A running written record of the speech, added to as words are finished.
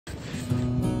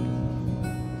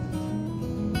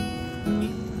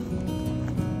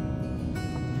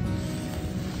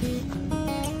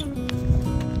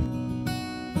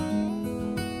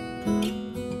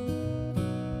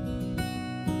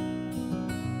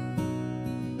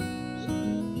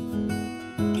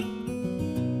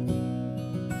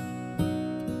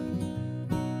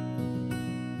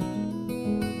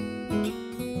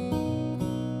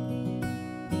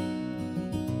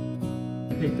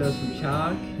throw some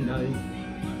chalk, you know,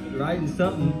 writing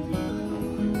something.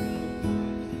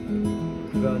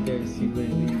 Go out there and see what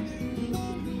it leaves.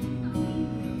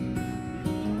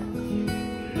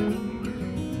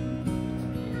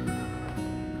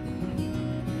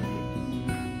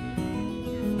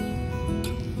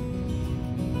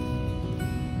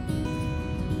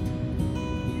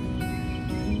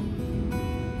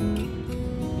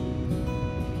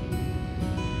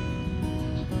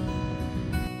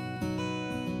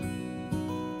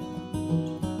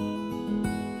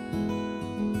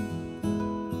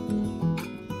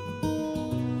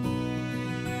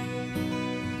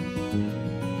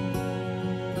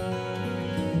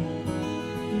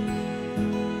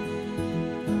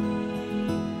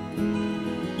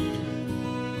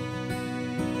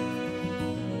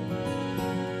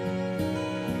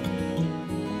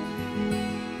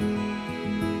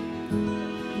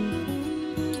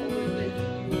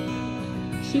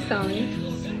 She saw me.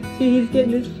 He's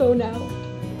getting his phone out.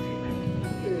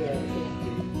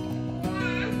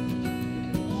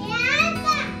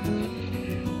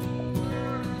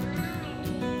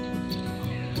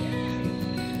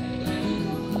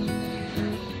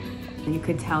 You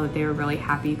could tell that they were really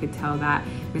happy. You could tell that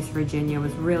Miss Virginia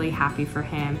was really happy for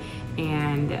him,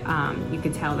 and you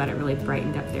could tell that it really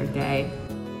brightened up their day.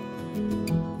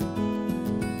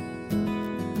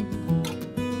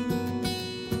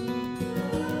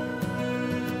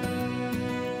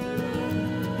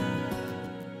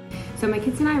 So my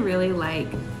kids and I really like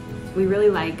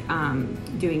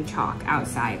doing chalk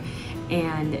outside,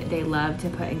 and they love to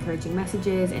put encouraging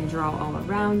messages and draw all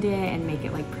around it and make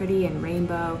it like pretty and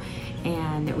rainbow,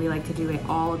 and we like to do it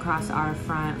all across our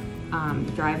front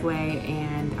driveway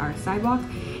and our sidewalk.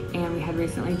 And we had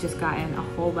recently just gotten a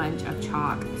whole bunch of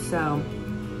chalk, so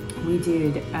we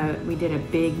did a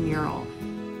big mural.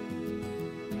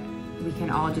 We can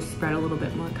all just spread a little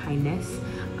bit more kindness.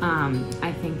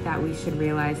 I think that we should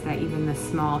realize that even the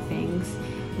small things,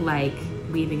 like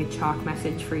leaving a chalk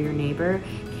message for your neighbor,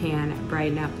 can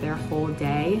brighten up their whole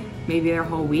day, maybe their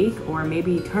whole week, or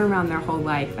maybe turn around their whole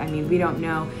life. I mean, we don't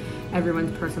know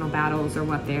everyone's personal battles or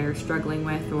what they're struggling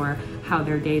with or how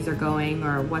their days are going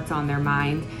or what's on their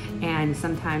mind. And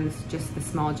sometimes just the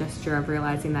small gesture of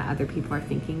realizing that other people are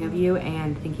thinking of you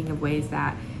and thinking of ways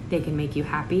that they can make you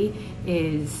happy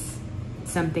is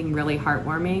something really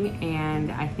heartwarming,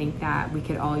 and I think that we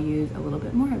could all use a little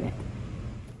bit more of it.